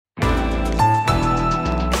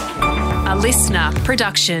A listener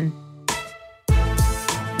production.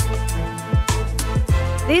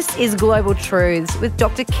 This is Global Truths with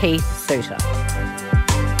Dr. Keith Suter.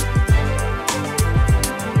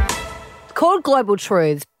 It's called Global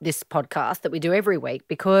Truths, this podcast that we do every week,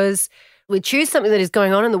 because we choose something that is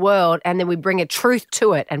going on in the world and then we bring a truth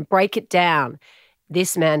to it and break it down.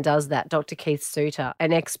 This man does that, Dr. Keith Suter,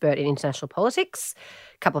 an expert in international politics,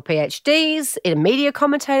 a couple of PhDs, a media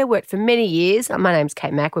commentator, worked for many years. My name's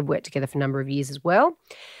Kate Mack. We've worked together for a number of years as well.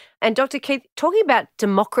 And Dr. Keith, talking about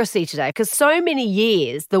democracy today, because so many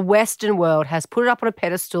years the Western world has put it up on a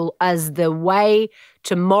pedestal as the way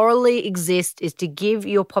to morally exist is to give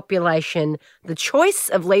your population the choice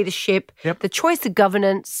of leadership, the choice of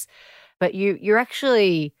governance, but you're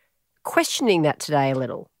actually questioning that today a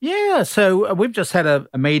little. Yeah, so we've just had a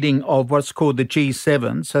meeting of what's called the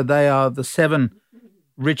G7. So they are the 7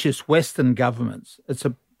 richest Western governments. It's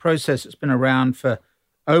a process that's been around for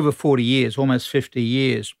over 40 years, almost 50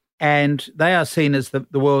 years. And they are seen as the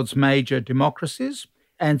world's major democracies.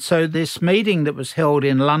 And so this meeting that was held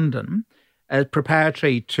in London, as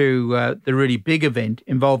preparatory to the really big event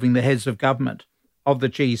involving the heads of government of the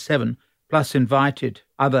G7, plus invited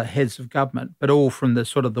other heads of government, but all from the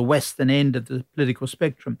sort of the Western end of the political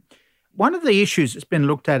spectrum. One of the issues that's been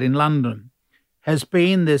looked at in London has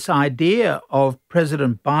been this idea of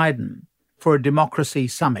President Biden for a democracy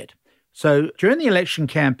summit. So during the election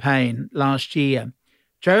campaign last year,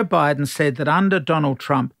 Joe Biden said that under Donald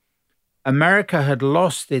Trump, America had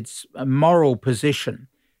lost its moral position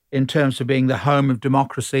in terms of being the home of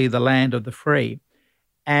democracy, the land of the free.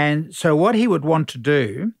 And so what he would want to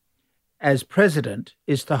do as president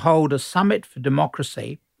is to hold a summit for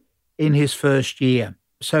democracy in his first year.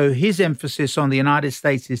 So his emphasis on the United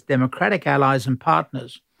States' democratic allies and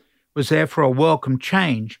partners was therefore a welcome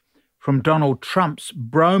change from Donald Trump's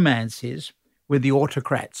bromances with the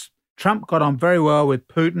autocrats. Trump got on very well with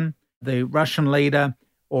Putin, the Russian leader,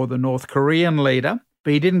 or the North Korean leader,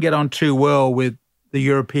 but he didn't get on too well with the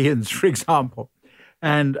Europeans, for example.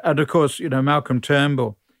 And of course, Malcolm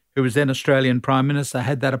Turnbull, who was then Australian Prime Minister,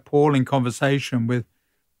 had that appalling conversation with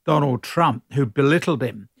Donald Trump, who belittled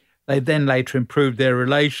him. They then later improved their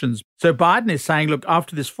relations. So Biden is saying, look,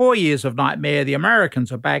 after this 4 years of nightmare, the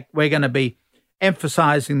Americans are back. We're going to be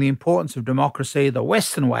emphasizing the importance of democracy, the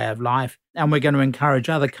Western way of life, and we're going to encourage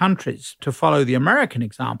other countries to follow the American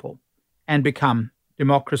example and become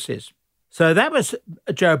democracies. So that was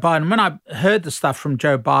Joe Biden. When I heard the stuff from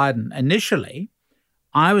Joe Biden initially,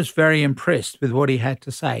 I was very impressed with what he had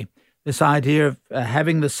to say. This idea of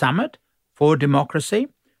having the summit for democracy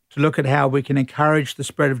to look at how we can encourage the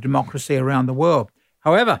spread of democracy around the world.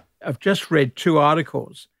 However, I've just read 2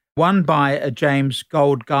 articles, one by James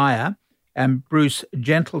Goldgeier and Bruce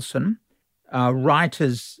Gentleson,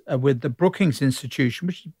 writers with the Brookings Institution,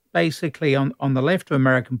 which is basically on the left of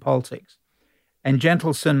American politics. And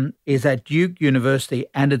Gentleson is at Duke University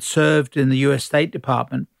and had served in the U.S. State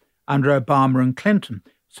Department under Obama and Clinton.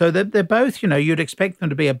 So they're both, you'd expect them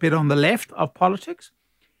to be a bit on the left of politics.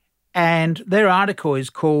 And their article is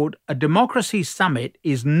called "A Democracy Summit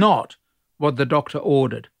is Not What the Doctor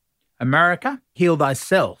Ordered. America, Heal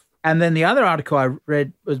Thyself." And then the other article I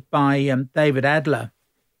read was by David Adler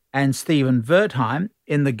and Stephen Wertheim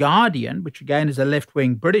in The Guardian, which again is a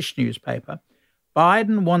left-wing British newspaper.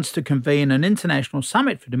 Biden wants to convene an international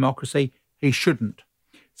summit for democracy. He shouldn't.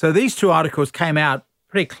 So these 2 articles came out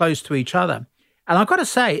pretty close to each other. And I've got to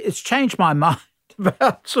say, it's changed my mind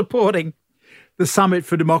about supporting the Summit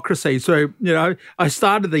for Democracy. So, I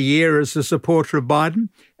started the year as a supporter of Biden,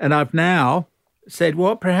 and I've now said,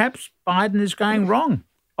 well, perhaps Biden is going wrong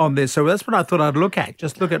on this. So that's what I thought I'd look at.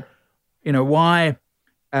 Just look at, why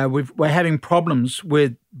we're having problems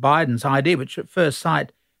with Biden's idea, which at first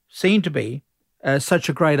sight seemed to be such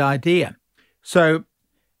a great idea. So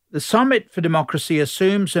the Summit for Democracy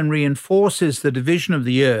assumes and reinforces the division of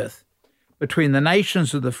the earth between the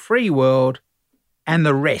nations of the free world and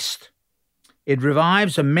the rest. It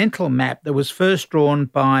revives a mental map that was first drawn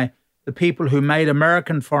by the people who made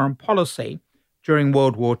American foreign policy during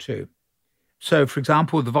World War II. So, for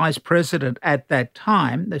example, the vice president at that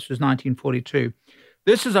time, this was 1942,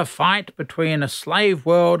 this is a fight between a slave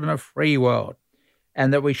world and a free world,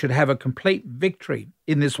 and that we should have a complete victory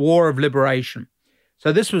in this war of liberation.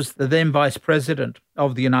 So this was the then Vice President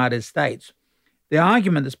of the United States. The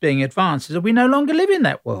argument that's being advanced is that we no longer live in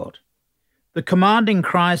that world. The commanding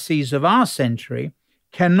crises of our century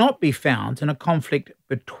cannot be found in a conflict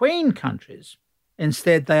between countries.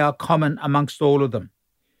 Instead, they are common amongst all of them.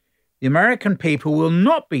 The American people will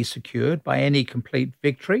not be secured by any complete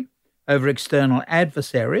victory over external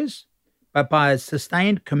adversaries, but by a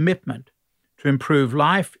sustained commitment to improve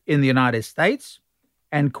life in the United States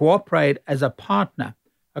and cooperate as a partner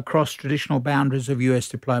across traditional boundaries of US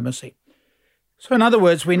diplomacy. So in other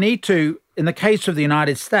words, we need to, in the case of the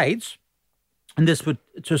United States, and this would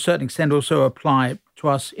to a certain extent also apply to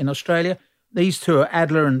us in Australia, these two are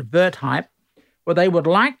Adler and Wertheim. What they would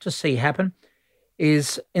like to see happen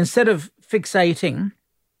is, instead of fixating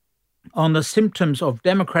on the symptoms of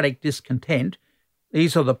democratic discontent,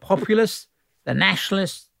 these are the populists, the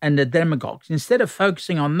nationalists, and the demagogues. Instead of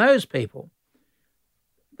focusing on those people,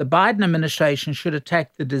 the Biden administration should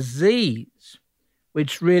attack the disease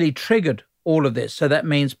which really triggered all of this. So that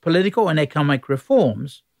means political and economic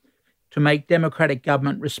reforms to make democratic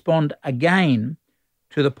government respond again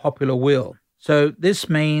to the popular will. So this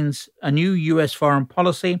means a new US foreign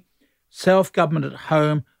policy, self-government at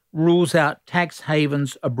home, rules out tax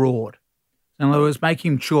havens abroad. In other words,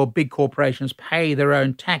 making sure big corporations pay their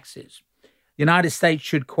own taxes. The United States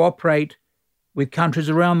should cooperate with countries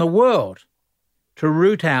around the world to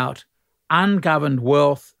root out ungoverned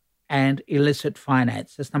wealth and illicit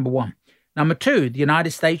finance. That's number one. Number two, the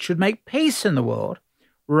United States should make peace in the world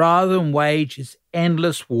rather than wage its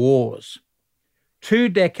endless wars. 2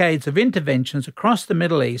 decades of interventions across the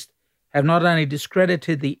Middle East have not only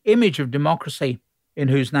discredited the image of democracy in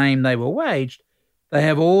whose name they were waged, they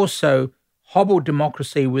have also hobbled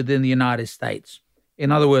democracy within the United States.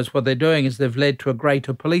 In other words, what they're doing is they've led to a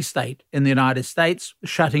greater police state in the United States,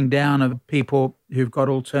 shutting down of people who've got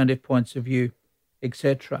alternative points of view,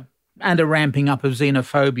 etc., and a ramping up of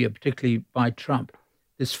xenophobia, particularly by Trump,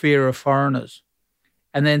 this fear of foreigners.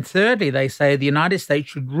 And then thirdly, they say the United States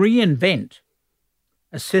should reinvent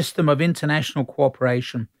a system of international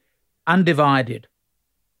cooperation undivided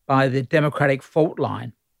by the democratic fault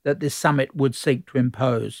line that this summit would seek to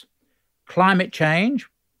impose. Climate change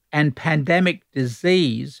and pandemic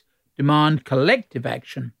disease demand collective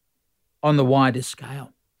action on the widest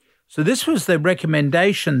scale. So this was the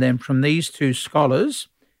recommendation then from these two scholars,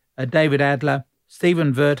 David Adler,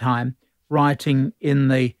 Stephen Wertheim, writing in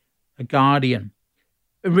The Guardian,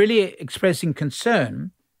 really expressing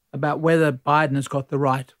concern about whether Biden has got the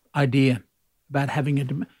right idea about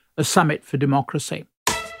having a summit for democracy.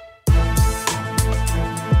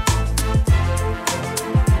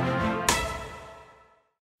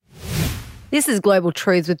 This is Global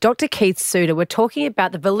Truths with Dr. Keith Suter. We're talking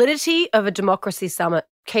about the validity of a democracy summit.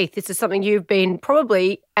 Keith, this is something you've been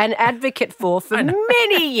probably an advocate for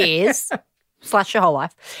many years, / your whole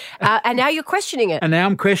life, and now you're questioning it. And now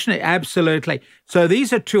I'm questioning it, absolutely. So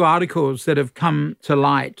these are two articles that have come to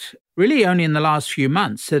light really only in the last few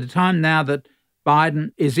months, at a time now that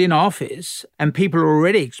Biden is in office and people are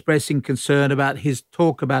already expressing concern about his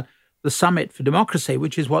talk about the Summit for Democracy,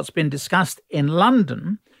 which is what's been discussed in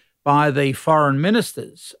London by the foreign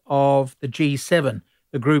ministers of the G7,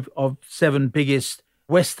 the group of 7 biggest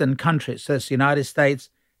Western countries. So it's the United States,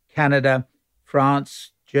 Canada,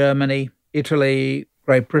 France, Germany, Italy,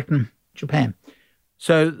 Great Britain, Japan.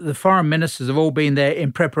 So the foreign ministers have all been there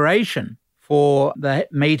in preparation for the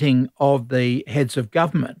meeting of the heads of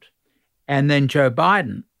government. And then Joe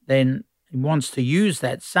Biden then wants to use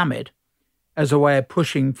that summit as a way of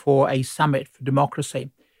pushing for a summit for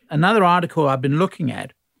democracy. Another article I've been looking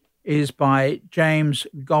at is by James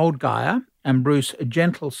Goldgeier and Bruce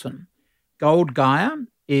Gentleson. Goldgeier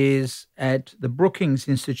is at the Brookings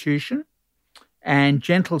Institution, and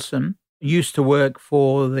Gentleson used to work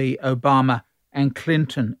for the Obama and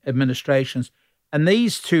Clinton administrations. And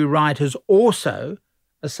these two writers also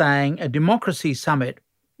are saying a democracy summit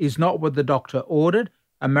is not what the doctor ordered.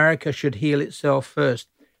 America should heal itself first.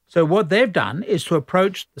 So what they've done is to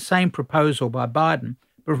approach the same proposal by Biden,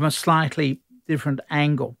 but from a slightly different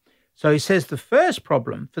angle. So he says the first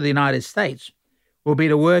problem for the United States will be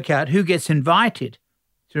to work out who gets invited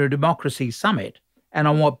to a democracy summit and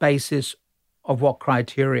on what basis of what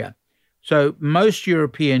criteria. So most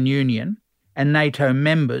European Union and NATO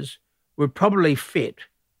members would probably fit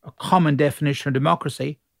a common definition of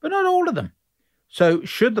democracy, but not all of them. So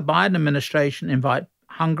should the Biden administration invite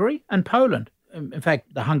Hungary and Poland? In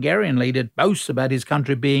fact, the Hungarian leader boasts about his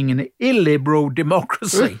country being an illiberal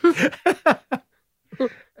democracy.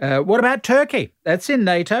 What about Turkey? That's in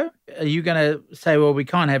NATO. Are you going to say, well, we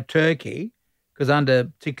can't have Turkey because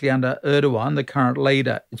particularly under Erdogan, the current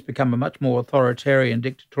leader, it's become a much more authoritarian,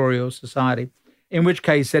 dictatorial society, in which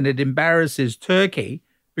case then it embarrasses Turkey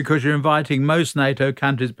because you're inviting most NATO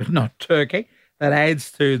countries but not Turkey. That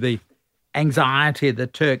adds to the anxiety the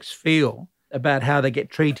Turks feel about how they get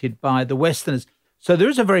treated by the Westerners. So there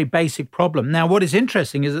is a very basic problem. Now, what is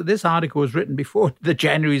interesting is that this article was written before the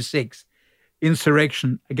January 6th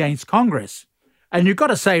insurrection against Congress. And you've got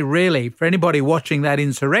to say, really, for anybody watching that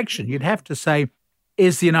insurrection, you'd have to say,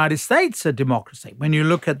 is the United States a democracy? When you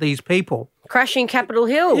look at these people. Crashing Capitol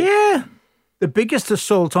Hill. Yeah. The biggest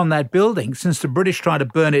assault on that building since the British tried to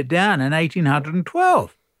burn it down in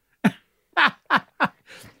 1812.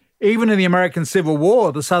 Even in the American Civil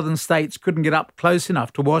War, the southern states couldn't get up close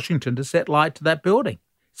enough to Washington to set light to that building.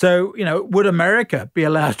 So, would America be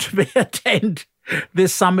allowed to attend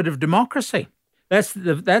this summit of democracy?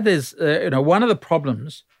 That is one of the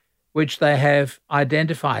problems which they have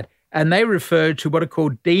identified. And they refer to what are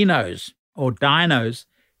called DINOs, or dinos,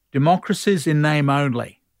 democracies in name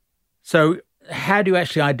only. So how do you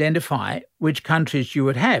actually identify which countries you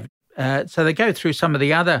would have? So they go through some of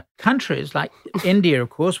the other countries, like India, of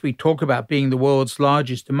course, we talk about being the world's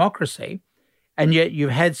largest democracy, and yet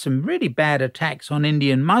you've had some really bad attacks on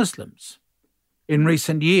Indian Muslims in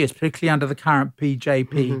recent years, particularly under the current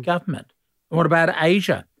BJP government. What about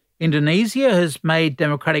Asia? Indonesia has made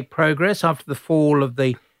democratic progress after the fall of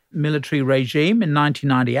the military regime in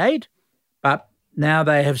 1998, but now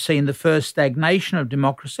they have seen the first stagnation of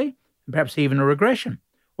democracy and perhaps even a regression.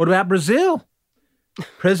 What about Brazil?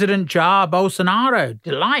 President Jair Bolsonaro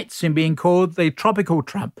delights in being called the tropical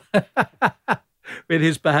Trump with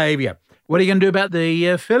his behavior. What are you going to do about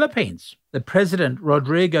the Philippines? The president,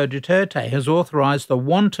 Rodrigo Duterte, has authorized the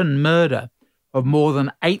wanton murder of more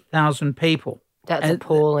than 8,000 people. That's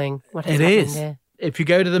appalling. What has happened there? If you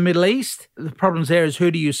go to the Middle East, the problems there is who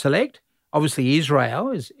do you select? Obviously,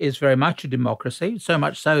 Israel is very much a democracy, so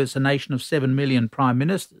much so it's a nation of 7 million prime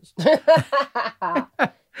ministers.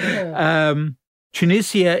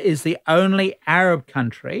 Tunisia is the only Arab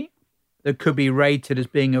country that could be rated as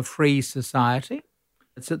being a free society.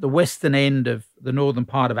 It's at the western end of the northern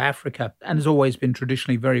part of Africa and has always been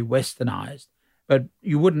traditionally very westernized. But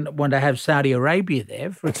you wouldn't want to have Saudi Arabia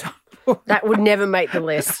there, for example. That would never make the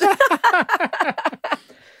list.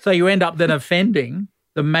 So you end up then offending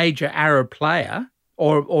the major Arab player,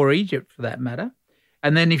 or Egypt for that matter.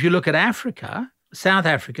 And then if you look at Africa, South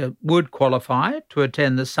Africa would qualify to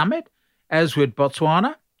attend the summit, as would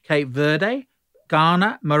Botswana, Cape Verde,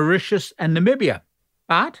 Ghana, Mauritius and Namibia.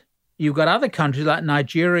 But you've got other countries like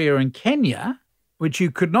Nigeria and Kenya, which you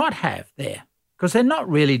could not have there because they're not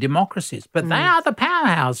really democracies, but they are the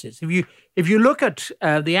powerhouses. If you look at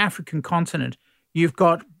the African continent, you've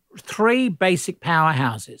got three basic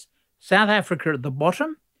powerhouses. South Africa at the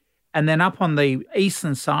bottom, and then up on the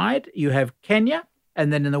eastern side, you have Kenya,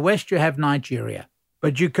 and then in the west, you have Nigeria.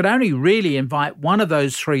 But you could only really invite one of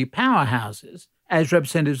those three powerhouses as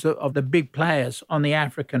representatives of the big players on the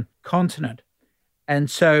African continent. And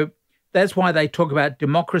so that's why they talk about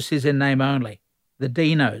democracies in name only, the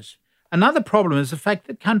DINOs. Another problem is the fact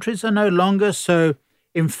that countries are no longer so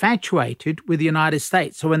infatuated with the United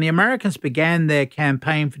States. So when the Americans began their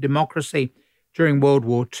campaign for democracy during World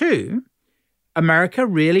War II, America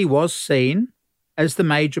really was seen as the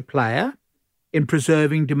major player in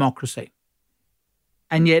preserving democracy.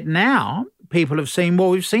 And yet now people have seen, well,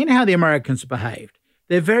 we've seen how the Americans behaved.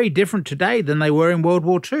 They're very different today than they were in World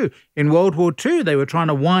War II. In World War II, they were trying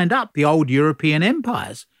to wind up the old European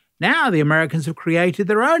empires. Now the Americans have created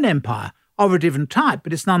their own empire of a different type,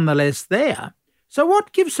 but it's nonetheless there. So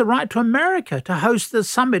what gives the right to America to host the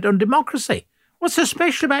summit on democracy? What's so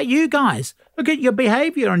special about you guys? Look at your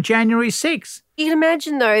behaviour on January 6th. You can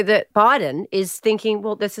imagine, though, that Biden is thinking,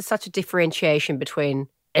 well, this is such a differentiation between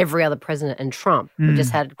every other president and Trump. We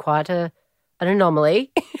just had quite an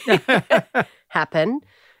anomaly happen,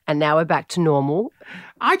 and now we're back to normal.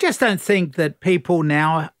 I just don't think that people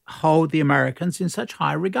now hold the Americans in such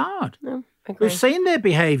high regard. No, I agree. We've seen their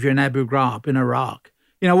behaviour in Abu Ghraib in Iraq.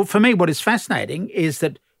 You know, for me, what is fascinating is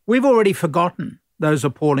that we've already forgotten those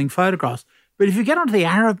appalling photographs. But if you get onto the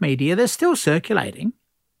Arab media, they're still circulating.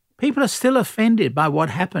 People are still offended by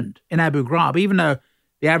what happened in Abu Ghraib, even though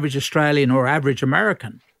the average Australian or average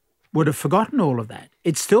American would have forgotten all of that.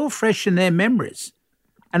 It's still fresh in their memories.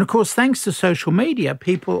 And, of course, thanks to social media,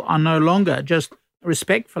 people are no longer just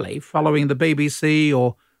respectfully following the BBC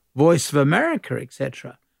or Voice of America,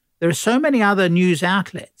 etc. There are so many other news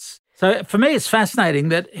outlets. So for me, it's fascinating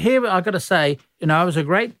that here, I've got to say, I was a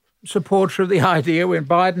great supporter of the idea when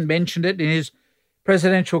Biden mentioned it in his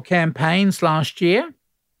presidential campaigns last year.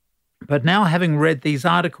 But now, having read these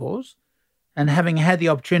articles and having had the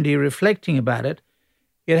opportunity of reflecting about it,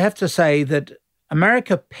 you'd have to say that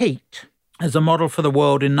America peaked as a model for the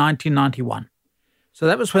world in 1991. So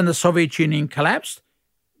that was when the Soviet Union collapsed,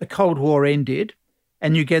 the Cold War ended,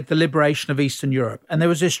 and you get the liberation of Eastern Europe. And there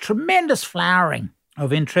was this tremendous flowering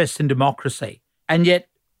of interest in democracy. And yet,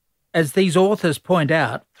 as these authors point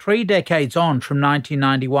out, 3 decades on from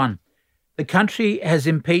 1991, the country has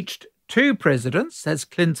impeached two presidents, that's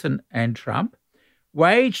Clinton and Trump,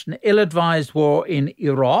 waged an ill-advised war in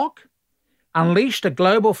Iraq, unleashed a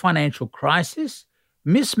global financial crisis,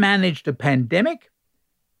 mismanaged a pandemic,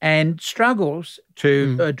 and struggles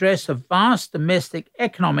to address a vast domestic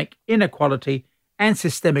economic inequality and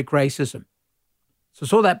systemic racism. So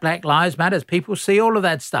it's all that Black Lives Matter. People see all of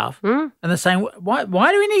that stuff and they're saying, why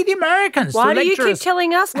do we need the Americans Why to do you lecture keep us?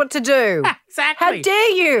 telling us what to do? Exactly. How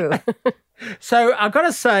dare you? So I've got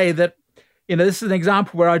to say that, this is an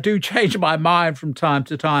example where I do change my mind from time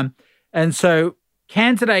to time. And so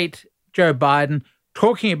candidate Joe Biden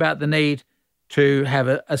talking about the need to have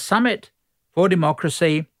a summit for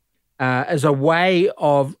democracy as a way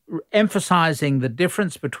of emphasizing the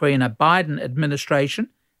difference between a Biden administration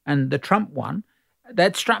and the Trump one.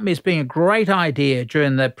 That struck me as being a great idea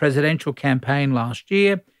during the presidential campaign last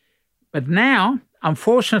year. But now,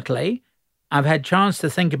 unfortunately, I've had a chance to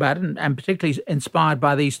think about it and particularly inspired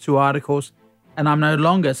by these two articles, and I'm no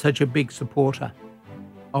longer such a big supporter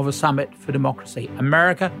of a summit for democracy.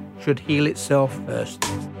 America should heal itself first.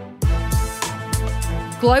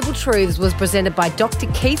 Global Truths was presented by Dr.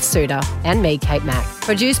 Keith Suter and me, Kate Mack.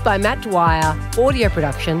 Produced by Matt Dwyer. Audio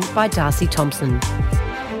production by Darcy Thompson.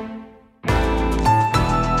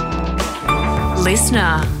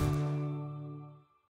 Listener.